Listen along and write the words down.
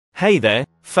Hey there,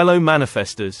 fellow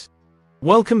manifestors.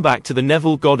 Welcome back to the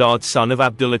Neville Goddard-Son of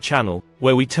Abdullah channel,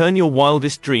 where we turn your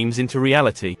wildest dreams into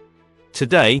reality.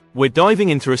 Today, we're diving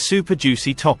into a super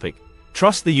juicy topic.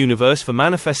 Trust the universe for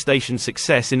manifestation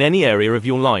success in any area of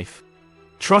your life.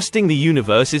 Trusting the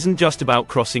universe isn't just about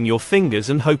crossing your fingers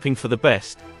and hoping for the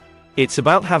best. It's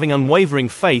about having unwavering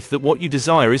faith that what you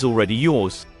desire is already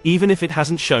yours, even if it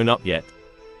hasn't shown up yet.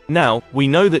 Now, we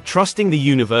know that trusting the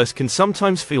universe can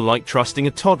sometimes feel like trusting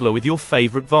a toddler with your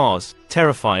favorite vase,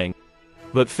 terrifying.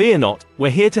 But fear not,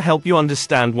 we're here to help you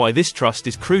understand why this trust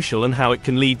is crucial and how it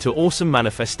can lead to awesome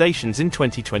manifestations in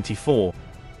 2024.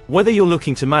 Whether you're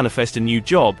looking to manifest a new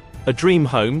job, a dream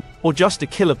home, or just a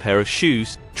killer pair of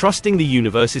shoes, trusting the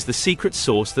universe is the secret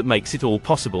sauce that makes it all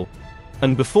possible.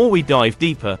 And before we dive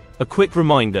deeper, a quick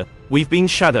reminder, we've been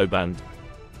shadow banned.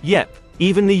 Yep,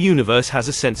 even the universe has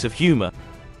a sense of humor.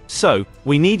 So,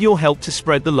 we need your help to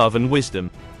spread the love and wisdom.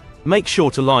 Make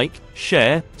sure to like,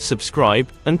 share, subscribe,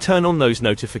 and turn on those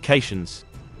notifications.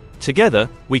 Together,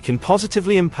 we can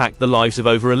positively impact the lives of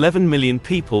over 11 million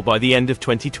people by the end of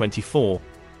 2024.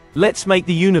 Let's make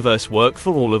the universe work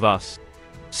for all of us.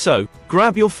 So,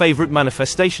 grab your favorite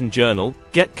manifestation journal,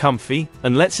 get comfy,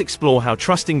 and let's explore how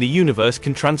trusting the universe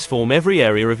can transform every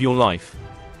area of your life.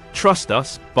 Trust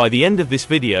us, by the end of this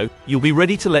video, you'll be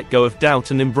ready to let go of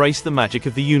doubt and embrace the magic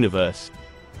of the universe.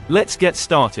 Let's get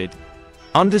started.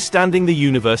 Understanding the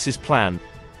universe's plan.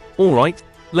 Alright,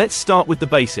 let's start with the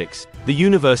basics, the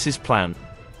universe's plan.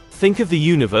 Think of the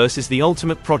universe as the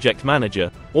ultimate project manager,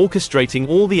 orchestrating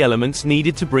all the elements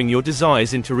needed to bring your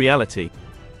desires into reality.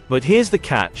 But here's the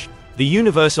catch, the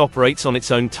universe operates on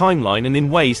its own timeline and in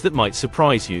ways that might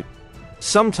surprise you.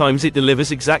 Sometimes it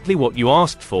delivers exactly what you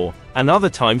asked for, and other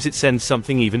times it sends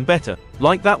something even better,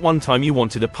 like that one time you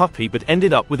wanted a puppy but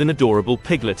ended up with an adorable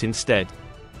piglet instead.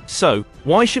 So,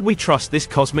 why should we trust this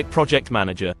cosmic project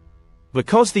manager?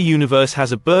 Because the universe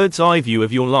has a bird's eye view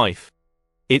of your life.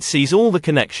 It sees all the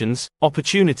connections,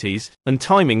 opportunities, and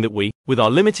timing that we, with our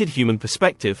limited human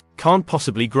perspective, can't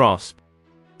possibly grasp.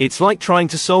 It's like trying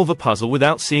to solve a puzzle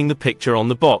without seeing the picture on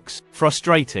the box,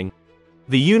 frustrating.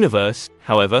 The universe,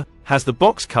 however, has the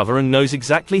box cover and knows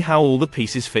exactly how all the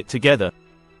pieces fit together.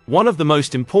 One of the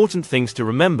most important things to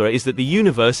remember is that the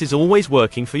universe is always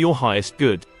working for your highest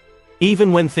good.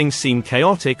 Even when things seem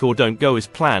chaotic or don't go as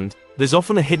planned, there's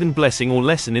often a hidden blessing or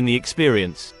lesson in the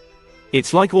experience.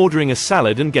 It's like ordering a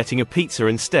salad and getting a pizza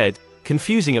instead,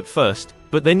 confusing at first,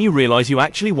 but then you realize you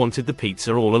actually wanted the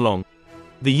pizza all along.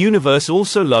 The universe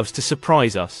also loves to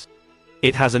surprise us.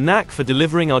 It has a knack for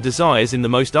delivering our desires in the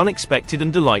most unexpected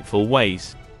and delightful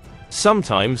ways.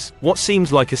 Sometimes, what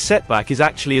seems like a setback is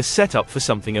actually a setup for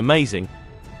something amazing.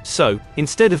 So,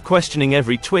 instead of questioning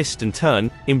every twist and turn,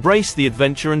 embrace the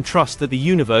adventure and trust that the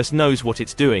universe knows what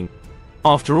it's doing.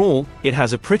 After all, it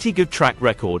has a pretty good track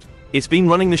record. It's been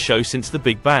running the show since the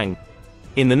Big Bang.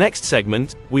 In the next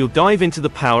segment, we'll dive into the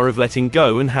power of letting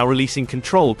go and how releasing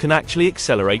control can actually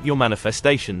accelerate your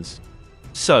manifestations.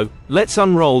 So, let's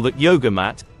unroll that yoga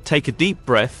mat, take a deep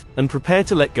breath, and prepare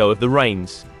to let go of the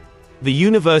reins. The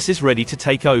universe is ready to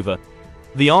take over.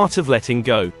 The art of letting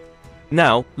go.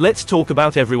 Now, let's talk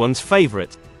about everyone's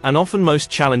favorite, and often most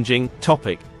challenging,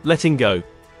 topic, letting go.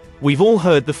 We've all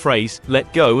heard the phrase,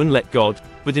 let go and let God,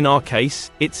 but in our case,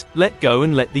 it's, let go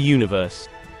and let the universe.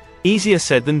 Easier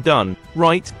said than done,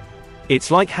 right?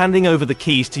 It's like handing over the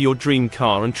keys to your dream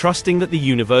car and trusting that the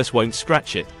universe won't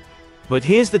scratch it. But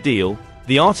here's the deal,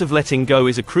 the art of letting go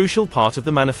is a crucial part of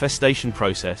the manifestation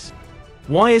process.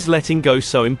 Why is letting go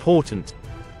so important?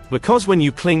 Because when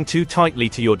you cling too tightly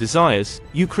to your desires,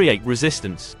 you create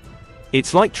resistance.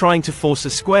 It's like trying to force a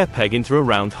square peg into a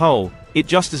round hole, it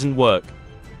just doesn't work.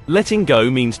 Letting go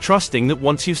means trusting that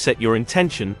once you've set your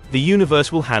intention, the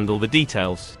universe will handle the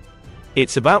details.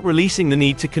 It's about releasing the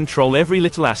need to control every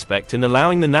little aspect and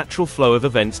allowing the natural flow of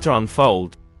events to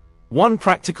unfold. One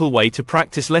practical way to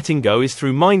practice letting go is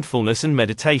through mindfulness and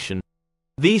meditation.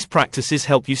 These practices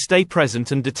help you stay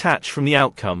present and detach from the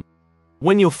outcome.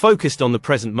 When you're focused on the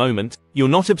present moment, you're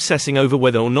not obsessing over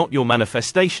whether or not your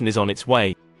manifestation is on its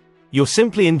way. You're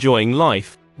simply enjoying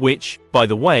life, which, by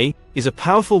the way, is a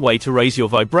powerful way to raise your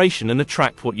vibration and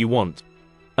attract what you want.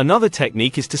 Another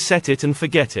technique is to set it and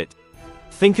forget it.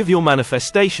 Think of your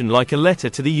manifestation like a letter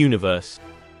to the universe.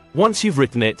 Once you've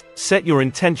written it, set your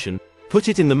intention, put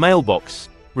it in the mailbox,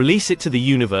 release it to the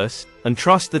universe, and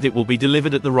trust that it will be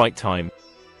delivered at the right time.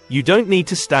 You don't need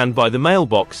to stand by the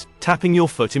mailbox, tapping your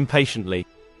foot impatiently.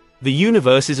 The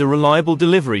universe is a reliable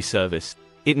delivery service.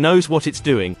 It knows what it's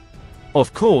doing.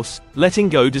 Of course, letting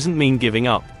go doesn't mean giving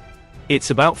up. It's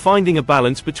about finding a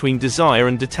balance between desire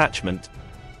and detachment.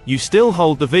 You still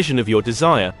hold the vision of your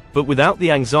desire, but without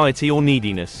the anxiety or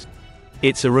neediness.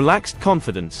 It's a relaxed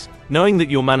confidence, knowing that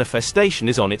your manifestation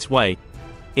is on its way.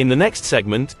 In the next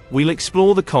segment, we'll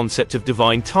explore the concept of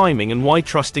divine timing and why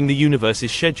trusting the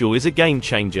universe's schedule is a game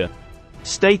changer.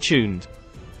 Stay tuned.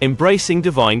 Embracing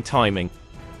divine timing.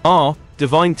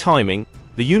 Divine timing,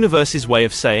 the universe's way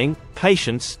of saying,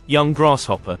 patience, young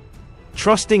grasshopper.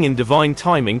 Trusting in divine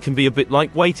timing can be a bit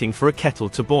like waiting for a kettle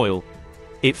to boil.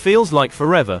 It feels like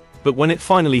forever, but when it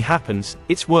finally happens,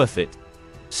 it's worth it.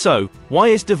 So, why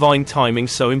is divine timing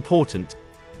so important?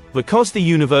 Because the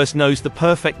universe knows the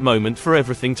perfect moment for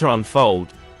everything to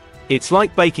unfold. It's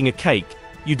like baking a cake.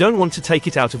 You don't want to take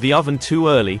it out of the oven too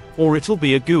early, or it'll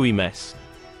be a gooey mess.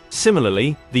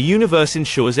 Similarly, the universe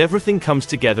ensures everything comes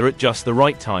together at just the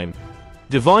right time.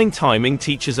 Divine timing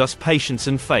teaches us patience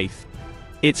and faith.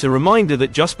 It's a reminder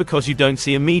that just because you don't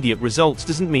see immediate results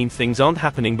doesn't mean things aren't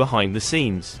happening behind the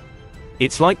scenes.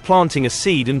 It's like planting a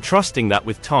seed and trusting that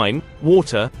with time,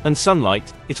 water, and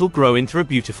sunlight, it'll grow into a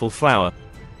beautiful flower.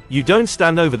 You don't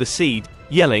stand over the seed,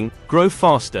 yelling, "Grow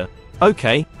faster."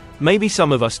 Okay, maybe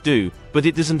some of us do, but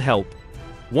it doesn't help.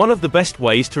 One of the best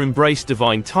ways to embrace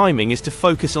divine timing is to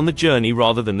focus on the journey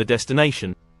rather than the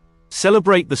destination.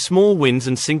 Celebrate the small wins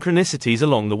and synchronicities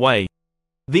along the way.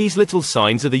 These little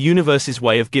signs are the universe's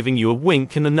way of giving you a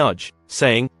wink and a nudge,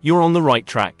 saying, you're on the right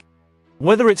track.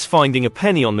 Whether it's finding a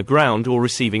penny on the ground or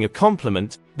receiving a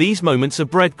compliment, these moments are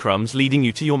breadcrumbs leading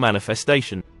you to your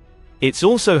manifestation. It's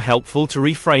also helpful to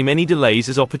reframe any delays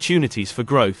as opportunities for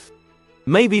growth.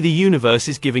 Maybe the universe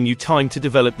is giving you time to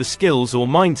develop the skills or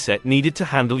mindset needed to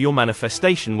handle your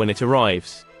manifestation when it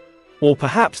arrives. Or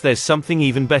perhaps there's something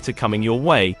even better coming your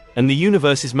way, and the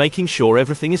universe is making sure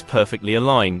everything is perfectly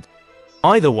aligned.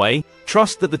 Either way,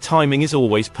 trust that the timing is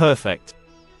always perfect.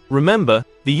 Remember,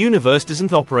 the universe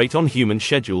doesn't operate on human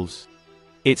schedules.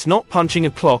 It's not punching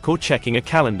a clock or checking a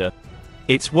calendar.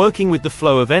 It's working with the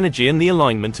flow of energy and the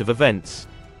alignment of events.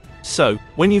 So,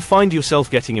 when you find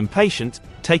yourself getting impatient,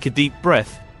 take a deep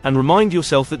breath, and remind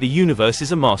yourself that the universe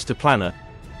is a master planner.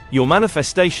 Your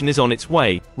manifestation is on its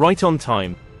way, right on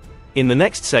time. In the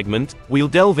next segment, we'll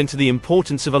delve into the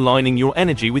importance of aligning your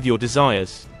energy with your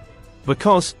desires.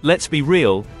 Because, let's be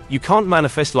real, you can't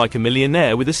manifest like a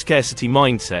millionaire with a scarcity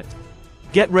mindset.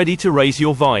 Get ready to raise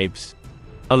your vibes.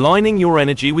 Aligning your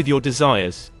energy with your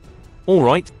desires.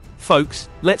 Alright, folks,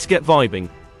 let's get vibing.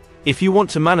 If you want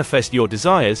to manifest your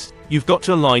desires, you've got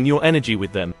to align your energy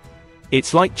with them.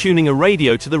 It's like tuning a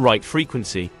radio to the right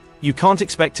frequency. You can't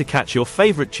expect to catch your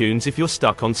favorite tunes if you're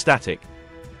stuck on static.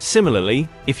 Similarly,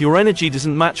 if your energy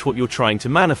doesn't match what you're trying to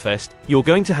manifest, you're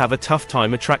going to have a tough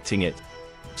time attracting it.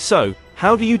 So,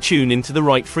 how do you tune into the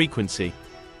right frequency?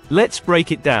 Let's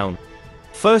break it down.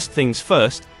 First things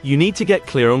first, you need to get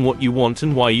clear on what you want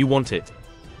and why you want it.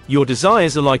 Your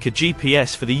desires are like a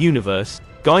GPS for the universe,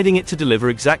 guiding it to deliver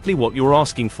exactly what you're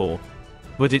asking for.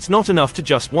 But it's not enough to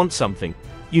just want something.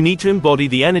 You need to embody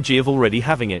the energy of already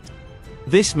having it.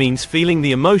 This means feeling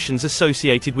the emotions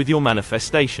associated with your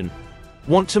manifestation.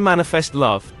 Want to manifest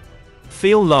love?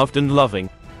 Feel loved and loving.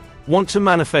 Want to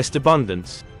manifest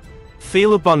abundance?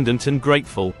 Feel abundant and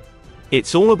grateful.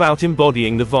 It's all about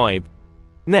embodying the vibe.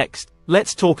 Next,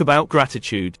 let's talk about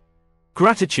gratitude.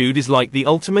 Gratitude is like the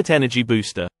ultimate energy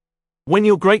booster. When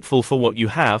you're grateful for what you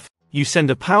have, you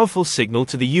send a powerful signal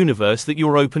to the universe that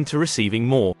you're open to receiving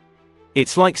more.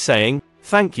 It's like saying,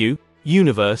 "Thank you,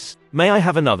 universe, may I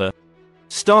have another?"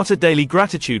 Start a daily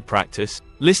gratitude practice,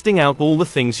 listing out all the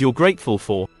things you're grateful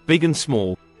for, big and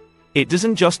small. It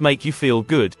doesn't just make you feel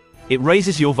good, it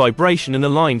raises your vibration and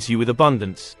aligns you with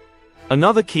abundance.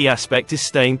 Another key aspect is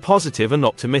staying positive and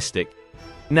optimistic.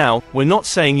 Now, we're not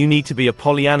saying you need to be a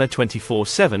Pollyanna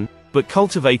 24/7, but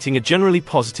cultivating a generally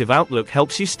positive outlook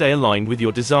helps you stay aligned with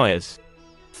your desires.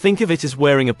 Think of it as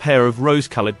wearing a pair of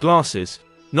rose-colored glasses,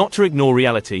 not to ignore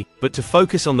reality, but to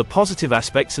focus on the positive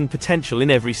aspects and potential in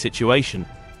every situation.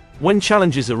 When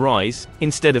challenges arise,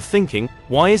 instead of thinking,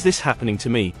 "Why is this happening to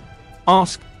me?"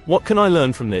 ask, "What can I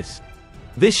learn from this?"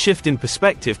 This shift in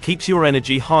perspective keeps your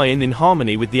energy high and in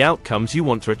harmony with the outcomes you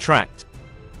want to attract.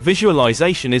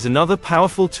 Visualization is another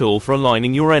powerful tool for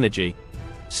aligning your energy.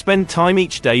 Spend time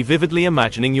each day vividly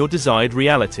imagining your desired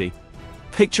reality.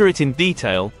 Picture it in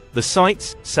detail, the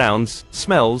sights, sounds,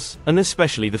 smells, and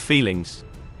especially the feelings.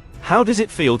 How does it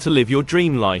feel to live your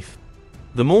dream life?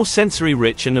 The more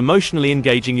sensory-rich and emotionally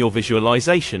engaging your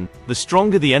visualization, the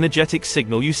stronger the energetic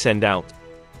signal you send out.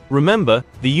 Remember,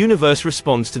 the universe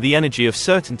responds to the energy of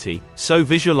certainty, so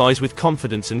visualize with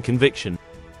confidence and conviction.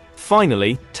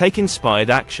 Finally, take inspired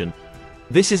action.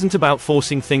 This isn't about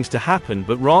forcing things to happen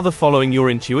but rather following your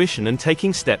intuition and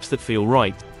taking steps that feel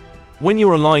right. When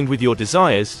you're aligned with your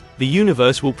desires, the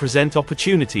universe will present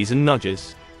opportunities and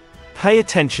nudges. Pay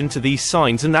attention to these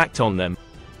signs and act on them.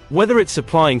 Whether it's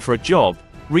applying for a job,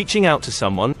 reaching out to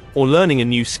someone, or learning a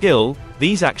new skill,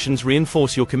 these actions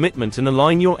reinforce your commitment and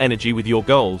align your energy with your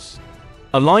goals.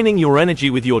 Aligning your energy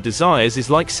with your desires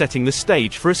is like setting the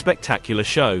stage for a spectacular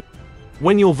show.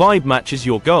 When your vibe matches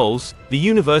your goals, the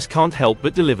universe can't help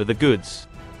but deliver the goods.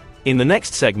 In the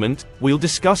next segment, we'll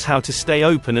discuss how to stay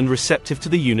open and receptive to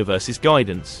the universe's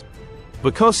guidance.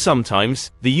 Because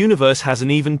sometimes, the universe has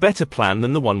an even better plan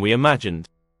than the one we imagined.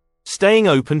 Staying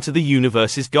open to the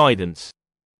universe's guidance.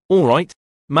 Alright,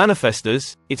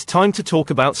 manifestors, it's time to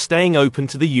talk about staying open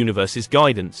to the universe's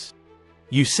guidance.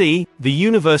 You see, the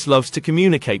universe loves to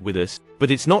communicate with us,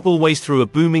 but it's not always through a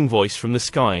booming voice from the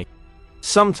sky.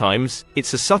 Sometimes,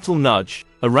 it's a subtle nudge,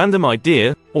 a random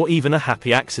idea, or even a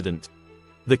happy accident.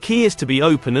 The key is to be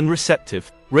open and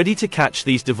receptive, ready to catch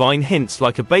these divine hints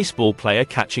like a baseball player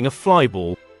catching a fly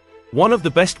ball. One of the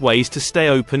best ways to stay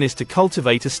open is to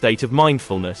cultivate a state of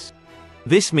mindfulness.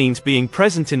 This means being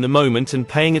present in the moment and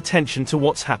paying attention to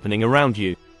what's happening around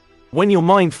you. When you're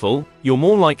mindful, you're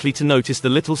more likely to notice the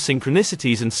little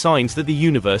synchronicities and signs that the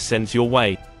universe sends your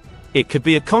way. It could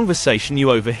be a conversation you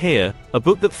overhear, a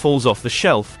book that falls off the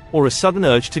shelf, or a sudden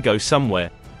urge to go somewhere.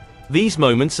 These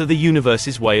moments are the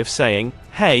universe's way of saying,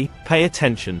 hey, pay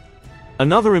attention.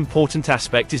 Another important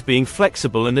aspect is being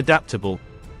flexible and adaptable.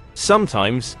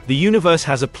 Sometimes, the universe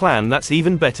has a plan that's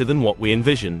even better than what we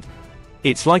envisioned.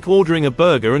 It's like ordering a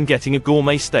burger and getting a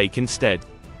gourmet steak instead.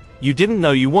 You didn't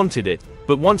know you wanted it,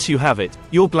 but once you have it,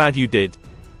 you're glad you did.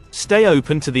 Stay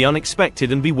open to the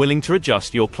unexpected and be willing to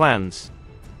adjust your plans.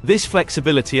 This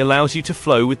flexibility allows you to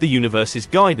flow with the universe's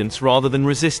guidance rather than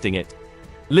resisting it.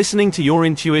 Listening to your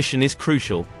intuition is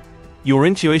crucial. Your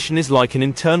intuition is like an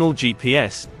internal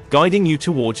GPS, guiding you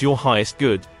towards your highest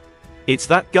good. It's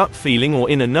that gut feeling or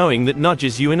inner knowing that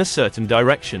nudges you in a certain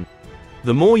direction.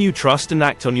 The more you trust and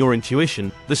act on your intuition,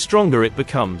 the stronger it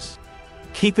becomes.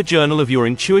 Keep a journal of your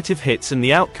intuitive hits and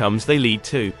the outcomes they lead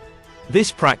to.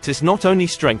 This practice not only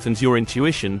strengthens your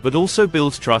intuition but also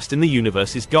builds trust in the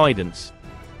universe's guidance.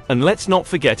 And let's not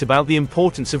forget about the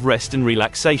importance of rest and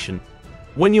relaxation.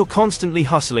 When you're constantly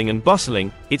hustling and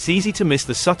bustling, it's easy to miss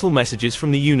the subtle messages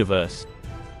from the universe.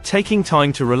 Taking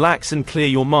time to relax and clear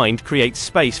your mind creates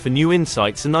space for new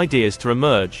insights and ideas to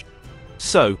emerge.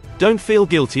 So, don't feel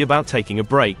guilty about taking a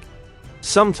break.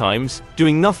 Sometimes,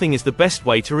 doing nothing is the best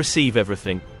way to receive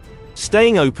everything.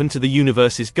 Staying open to the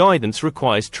universe's guidance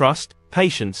requires trust,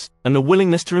 patience, and a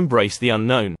willingness to embrace the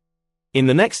unknown. In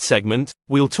the next segment,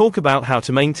 we'll talk about how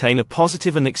to maintain a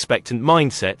positive and expectant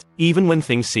mindset, even when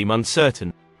things seem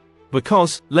uncertain.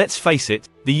 Because, let's face it,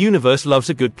 the universe loves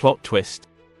a good plot twist.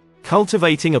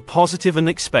 Cultivating a positive and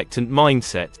expectant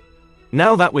mindset.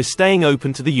 Now that we're staying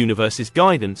open to the universe's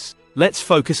guidance, let's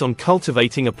focus on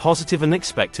cultivating a positive and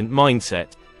expectant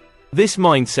mindset. This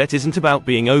mindset isn't about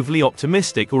being overly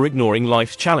optimistic or ignoring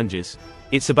life's challenges.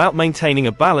 It's about maintaining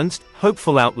a balanced,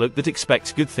 hopeful outlook that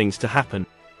expects good things to happen.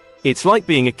 It's like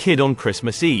being a kid on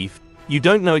Christmas Eve. You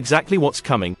don't know exactly what's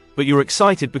coming, but you're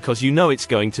excited because you know it's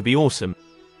going to be awesome.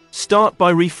 Start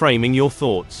by reframing your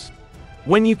thoughts.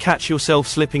 When you catch yourself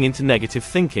slipping into negative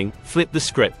thinking, flip the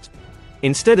script.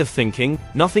 Instead of thinking,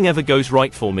 nothing ever goes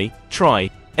right for me, try,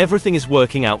 everything is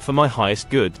working out for my highest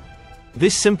good.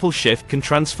 This simple shift can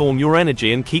transform your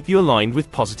energy and keep you aligned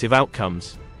with positive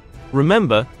outcomes.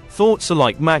 Remember, thoughts are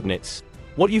like magnets.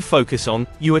 What you focus on,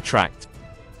 you attract.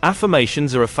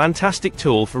 Affirmations are a fantastic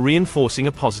tool for reinforcing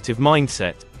a positive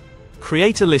mindset.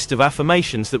 Create a list of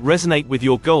affirmations that resonate with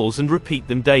your goals and repeat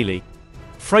them daily.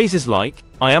 Phrases like,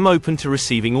 I am open to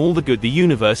receiving all the good the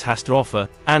universe has to offer,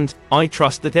 and, I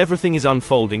trust that everything is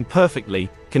unfolding perfectly,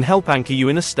 can help anchor you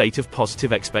in a state of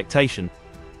positive expectation.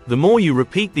 The more you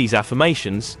repeat these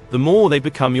affirmations, the more they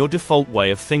become your default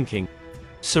way of thinking.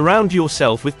 Surround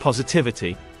yourself with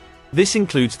positivity. This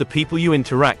includes the people you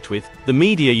interact with, the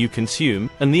media you consume,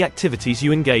 and the activities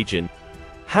you engage in.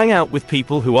 Hang out with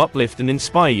people who uplift and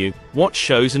inspire you, watch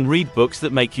shows and read books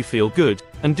that make you feel good,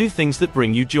 and do things that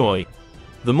bring you joy.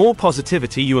 The more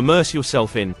positivity you immerse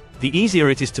yourself in, the easier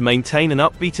it is to maintain an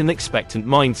upbeat and expectant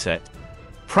mindset.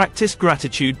 Practice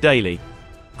gratitude daily.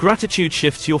 Gratitude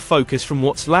shifts your focus from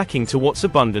what's lacking to what's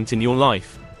abundant in your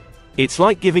life. It's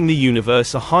like giving the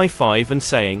universe a high five and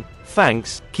saying,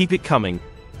 thanks, keep it coming.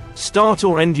 Start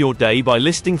or end your day by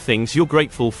listing things you're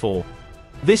grateful for.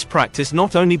 This practice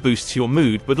not only boosts your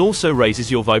mood but also raises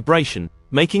your vibration,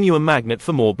 making you a magnet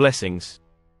for more blessings.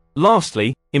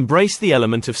 Lastly, embrace the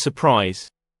element of surprise.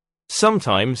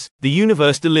 Sometimes, the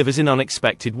universe delivers in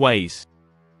unexpected ways.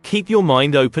 Keep your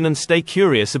mind open and stay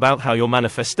curious about how your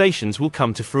manifestations will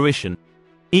come to fruition.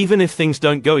 Even if things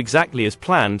don't go exactly as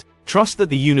planned, trust that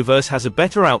the universe has a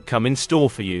better outcome in store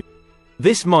for you.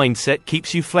 This mindset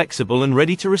keeps you flexible and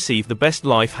ready to receive the best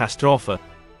life has to offer.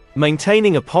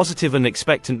 Maintaining a positive and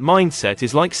expectant mindset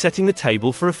is like setting the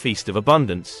table for a feast of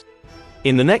abundance.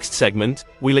 In the next segment,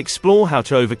 we'll explore how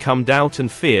to overcome doubt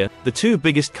and fear, the two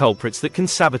biggest culprits that can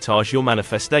sabotage your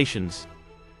manifestations.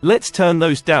 Let's turn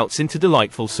those doubts into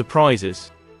delightful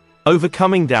surprises.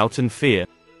 Overcoming doubt and fear.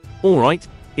 Alright,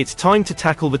 it's time to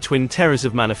tackle the twin terrors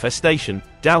of manifestation,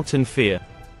 doubt and fear.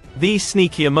 These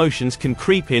sneaky emotions can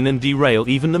creep in and derail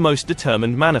even the most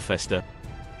determined manifester.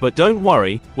 But don't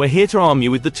worry, we're here to arm you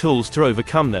with the tools to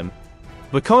overcome them.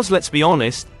 Because let's be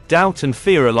honest, doubt and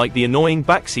fear are like the annoying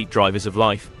backseat drivers of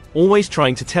life, always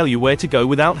trying to tell you where to go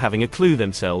without having a clue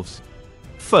themselves.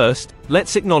 First,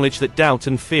 let's acknowledge that doubt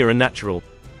and fear are natural.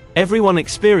 Everyone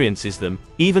experiences them,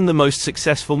 even the most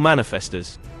successful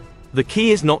manifestors. The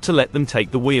key is not to let them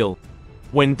take the wheel.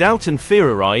 When doubt and fear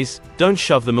arise, don't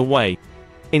shove them away.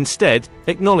 Instead,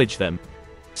 acknowledge them.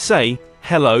 Say,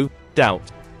 "Hello, doubt.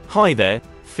 Hi there,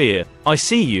 fear. I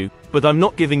see you, but I'm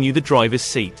not giving you the driver's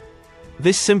seat."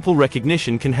 This simple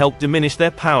recognition can help diminish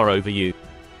their power over you.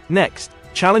 Next,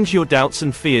 challenge your doubts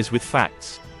and fears with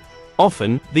facts.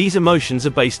 Often, these emotions are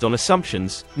based on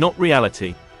assumptions, not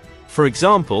reality. For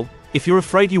example, if you're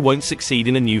afraid you won't succeed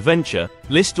in a new venture,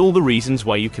 list all the reasons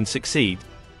why you can succeed.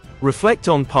 Reflect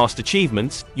on past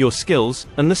achievements, your skills,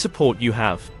 and the support you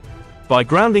have. By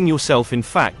grounding yourself in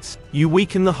facts, you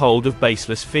weaken the hold of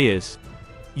baseless fears.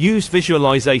 Use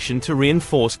visualization to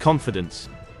reinforce confidence.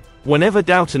 Whenever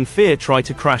doubt and fear try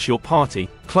to crash your party,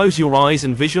 close your eyes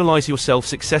and visualize yourself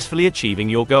successfully achieving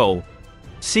your goal.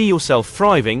 See yourself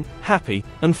thriving, happy,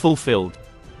 and fulfilled.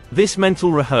 This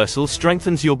mental rehearsal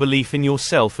strengthens your belief in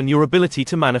yourself and your ability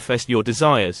to manifest your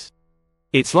desires.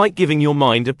 It's like giving your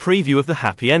mind a preview of the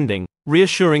happy ending,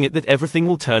 reassuring it that everything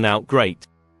will turn out great.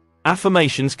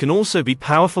 Affirmations can also be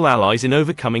powerful allies in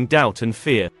overcoming doubt and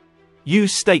fear.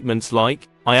 Use statements like,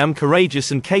 "I am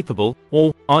courageous and capable,"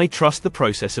 or "I trust the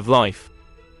process of life."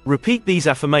 Repeat these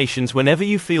affirmations whenever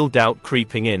you feel doubt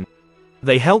creeping in.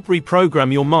 They help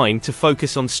reprogram your mind to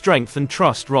focus on strength and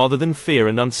trust rather than fear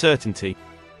and uncertainty.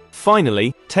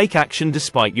 Finally, take action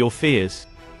despite your fears.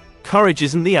 Courage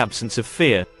isn't the absence of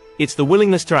fear, it's the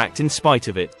willingness to act in spite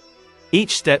of it.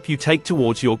 Each step you take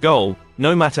towards your goal,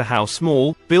 no matter how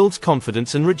small, builds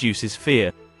confidence and reduces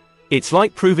fear. It's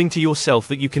like proving to yourself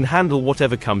that you can handle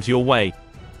whatever comes your way.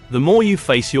 The more you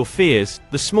face your fears,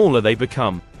 the smaller they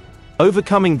become.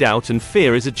 Overcoming doubt and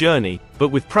fear is a journey, but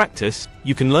with practice,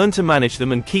 you can learn to manage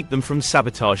them and keep them from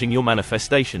sabotaging your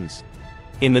manifestations.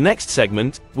 In the next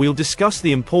segment, we'll discuss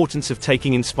the importance of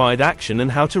taking inspired action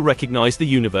and how to recognize the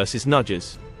universe's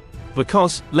nudges.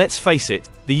 Because, let's face it,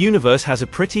 the universe has a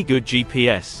pretty good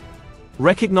GPS.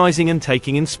 Recognizing and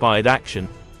taking inspired action.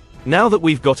 Now that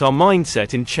we've got our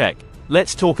mindset in check,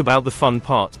 let's talk about the fun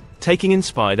part, taking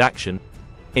inspired action.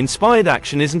 Inspired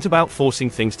action isn't about forcing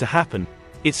things to happen.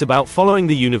 It's about following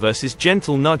the universe's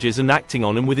gentle nudges and acting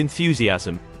on them with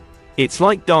enthusiasm. It's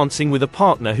like dancing with a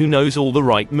partner who knows all the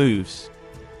right moves.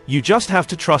 You just have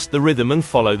to trust the rhythm and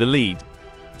follow the lead.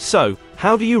 So,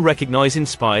 how do you recognize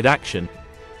inspired action?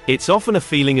 It's often a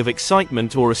feeling of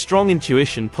excitement or a strong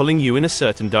intuition pulling you in a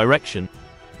certain direction.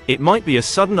 It might be a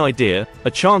sudden idea,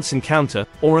 a chance encounter,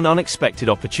 or an unexpected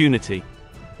opportunity.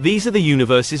 These are the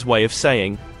universe's way of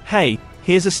saying, "Hey,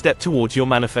 here's a step towards your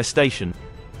manifestation."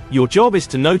 Your job is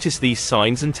to notice these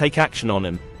signs and take action on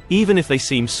them, even if they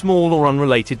seem small or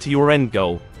unrelated to your end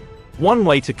goal. One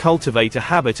way to cultivate a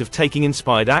habit of taking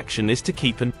inspired action is to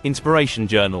keep an inspiration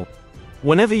journal.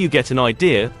 Whenever you get an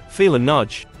idea, feel a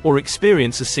nudge, or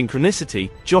experience a synchronicity,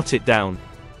 jot it down.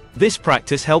 This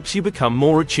practice helps you become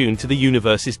more attuned to the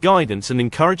universe's guidance and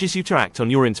encourages you to act on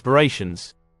your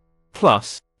inspirations.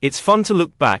 Plus, it's fun to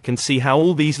look back and see how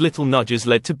all these little nudges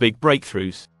led to big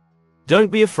breakthroughs.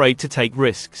 Don't be afraid to take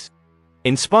risks.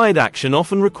 Inspired action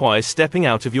often requires stepping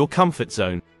out of your comfort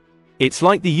zone. It's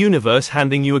like the universe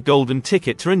handing you a golden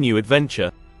ticket to a new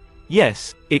adventure.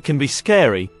 Yes, it can be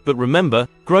scary, but remember,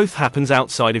 growth happens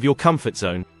outside of your comfort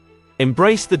zone.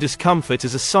 Embrace the discomfort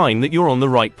as a sign that you're on the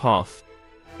right path.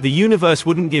 The universe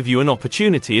wouldn't give you an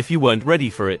opportunity if you weren't ready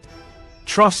for it.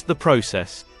 Trust the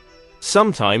process.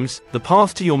 Sometimes, the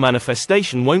path to your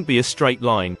manifestation won't be a straight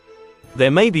line.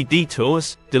 There may be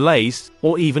detours, delays,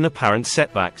 or even apparent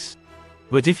setbacks.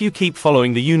 But if you keep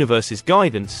following the universe's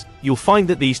guidance, you'll find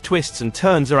that these twists and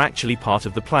turns are actually part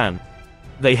of the plan.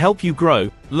 They help you grow,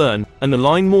 learn, and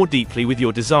align more deeply with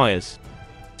your desires.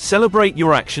 Celebrate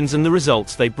your actions and the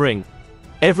results they bring.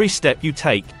 Every step you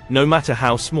take, no matter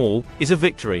how small, is a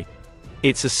victory.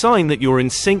 It's a sign that you're in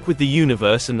sync with the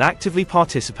universe and actively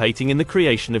participating in the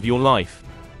creation of your life.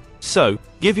 So,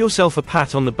 give yourself a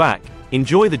pat on the back,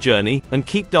 enjoy the journey, and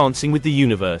keep dancing with the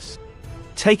universe.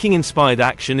 Taking inspired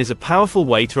action is a powerful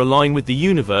way to align with the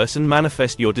universe and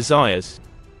manifest your desires.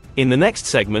 In the next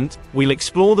segment, we'll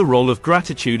explore the role of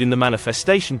gratitude in the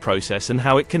manifestation process and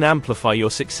how it can amplify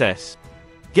your success.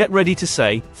 Get ready to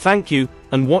say, thank you,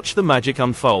 and watch the magic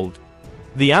unfold.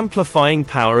 The amplifying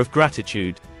power of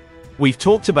gratitude. We've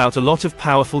talked about a lot of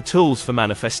powerful tools for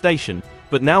manifestation,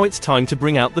 but now it's time to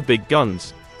bring out the big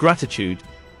guns: gratitude.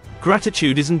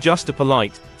 Gratitude isn't just a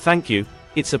polite, thank you,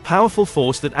 it's a powerful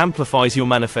force that amplifies your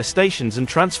manifestations and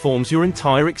transforms your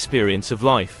entire experience of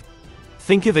life.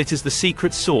 Think of it as the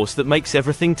secret sauce that makes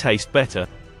everything taste better.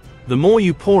 The more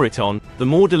you pour it on, the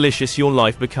more delicious your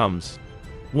life becomes.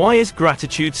 Why is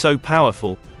gratitude so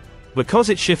powerful? Because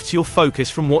it shifts your focus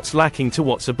from what's lacking to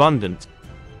what's abundant.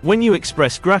 When you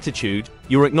express gratitude,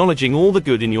 you're acknowledging all the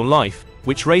good in your life,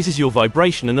 which raises your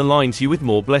vibration and aligns you with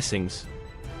more blessings.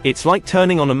 It's like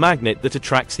turning on a magnet that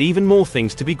attracts even more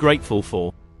things to be grateful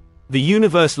for. The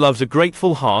universe loves a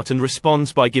grateful heart and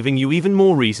responds by giving you even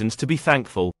more reasons to be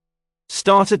thankful.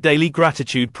 Start a daily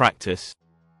gratitude practice.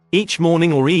 Each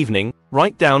morning or evening,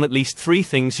 write down at least 3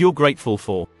 things you're grateful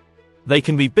for. They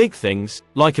can be big things,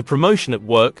 like a promotion at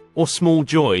work, or small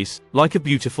joys, like a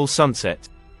beautiful sunset.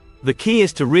 The key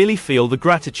is to really feel the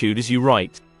gratitude as you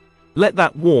write. Let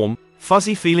that warm,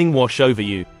 fuzzy feeling wash over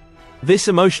you. This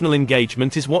emotional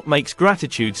engagement is what makes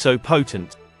gratitude so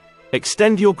potent.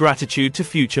 Extend your gratitude to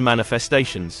future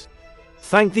manifestations.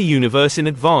 Thank the universe in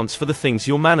advance for the things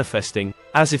you're manifesting,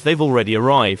 as if they've already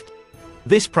arrived.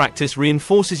 This practice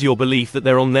reinforces your belief that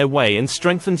they're on their way and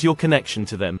strengthens your connection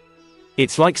to them.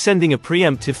 It's like sending a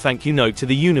preemptive thank you note to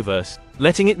the universe,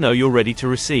 letting it know you're ready to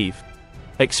receive.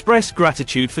 Express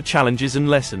gratitude for challenges and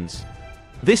lessons.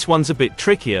 This one's a bit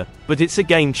trickier, but it's a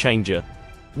game changer.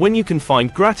 When you can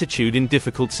find gratitude in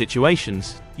difficult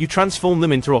situations, you transform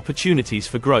them into opportunities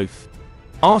for growth.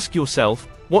 Ask yourself,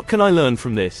 what can I learn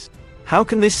from this? How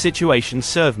can this situation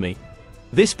serve me?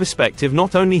 This perspective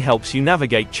not only helps you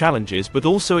navigate challenges but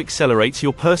also accelerates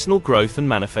your personal growth and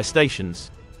manifestations.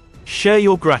 Share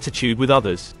your gratitude with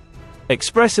others.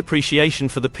 Express appreciation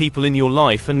for the people in your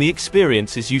life and the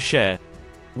experiences you share.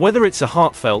 Whether it's a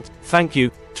heartfelt thank you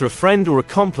to a friend or a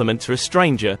compliment to a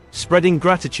stranger, spreading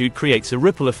gratitude creates a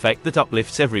ripple effect that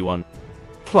uplifts everyone.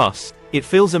 Plus, it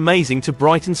feels amazing to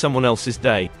brighten someone else's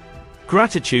day.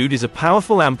 Gratitude is a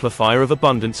powerful amplifier of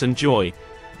abundance and joy.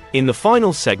 In the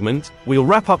final segment, we'll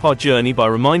wrap up our journey by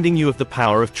reminding you of the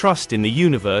power of trust in the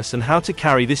universe and how to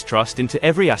carry this trust into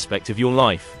every aspect of your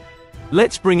life.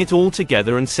 Let's bring it all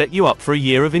together and set you up for a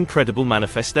year of incredible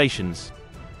manifestations.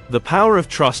 The power of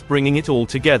trust, bringing it all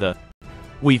together.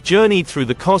 We've journeyed through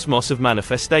the cosmos of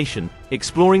manifestation,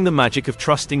 exploring the magic of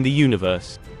trusting the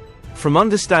universe. From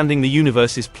understanding the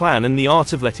universe's plan and the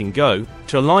art of letting go,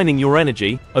 to aligning your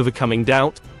energy, overcoming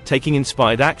doubt, taking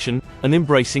inspired action, and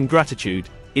embracing gratitude,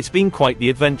 it's been quite the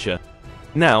adventure.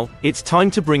 Now, it's time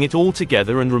to bring it all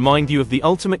together and remind you of the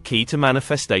ultimate key to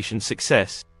manifestation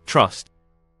success: trust.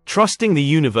 Trusting the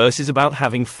universe is about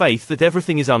having faith that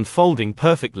everything is unfolding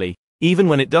perfectly, even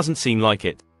when it doesn't seem like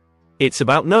it. It's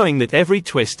about knowing that every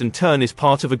twist and turn is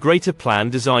part of a greater plan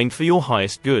designed for your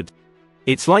highest good.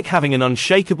 It's like having an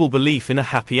unshakable belief in a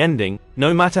happy ending,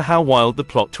 no matter how wild the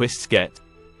plot twists get.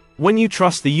 When you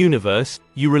trust the universe,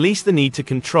 you release the need to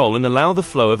control and allow the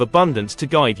flow of abundance to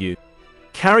guide you.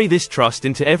 Carry this trust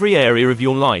into every area of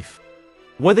your life.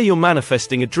 Whether you're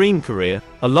manifesting a dream career,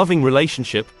 a loving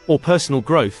relationship, or personal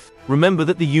growth, remember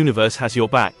that the universe has your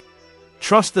back.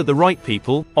 Trust that the right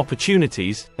people,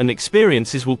 opportunities, and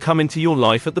experiences will come into your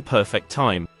life at the perfect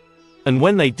time. And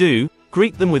when they do,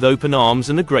 greet them with open arms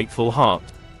and a grateful heart.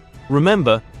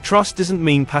 Remember, trust doesn't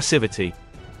mean passivity.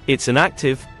 It's an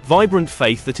active, vibrant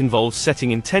faith that involves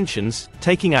setting intentions,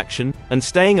 taking action, and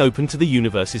staying open to the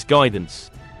universe's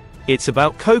guidance. It's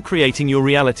about co-creating your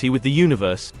reality with the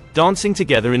universe, dancing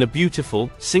together in a beautiful,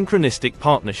 synchronistic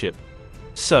partnership.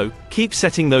 So, keep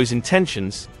setting those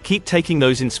intentions, keep taking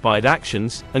those inspired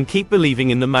actions, and keep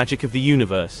believing in the magic of the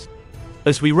universe.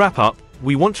 As we wrap up,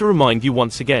 we want to remind you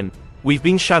once again, we've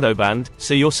been shadow banned,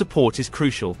 so your support is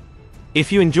crucial. If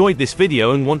you enjoyed this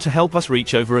video and want to help us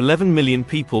reach over 11 million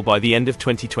people by the end of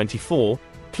 2024,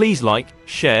 please like,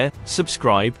 share,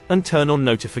 subscribe, and turn on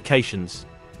notifications.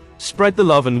 Spread the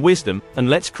love and wisdom, and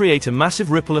let's create a massive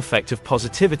ripple effect of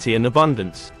positivity and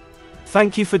abundance.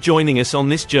 Thank you for joining us on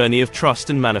this journey of trust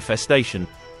and manifestation.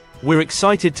 We're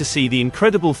excited to see the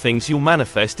incredible things you'll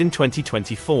manifest in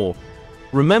 2024.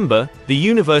 Remember, the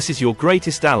universe is your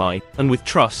greatest ally, and with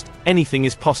trust, anything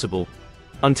is possible.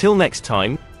 Until next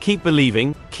time, keep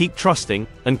believing, keep trusting,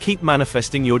 and keep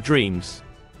manifesting your dreams.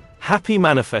 Happy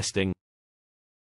manifesting!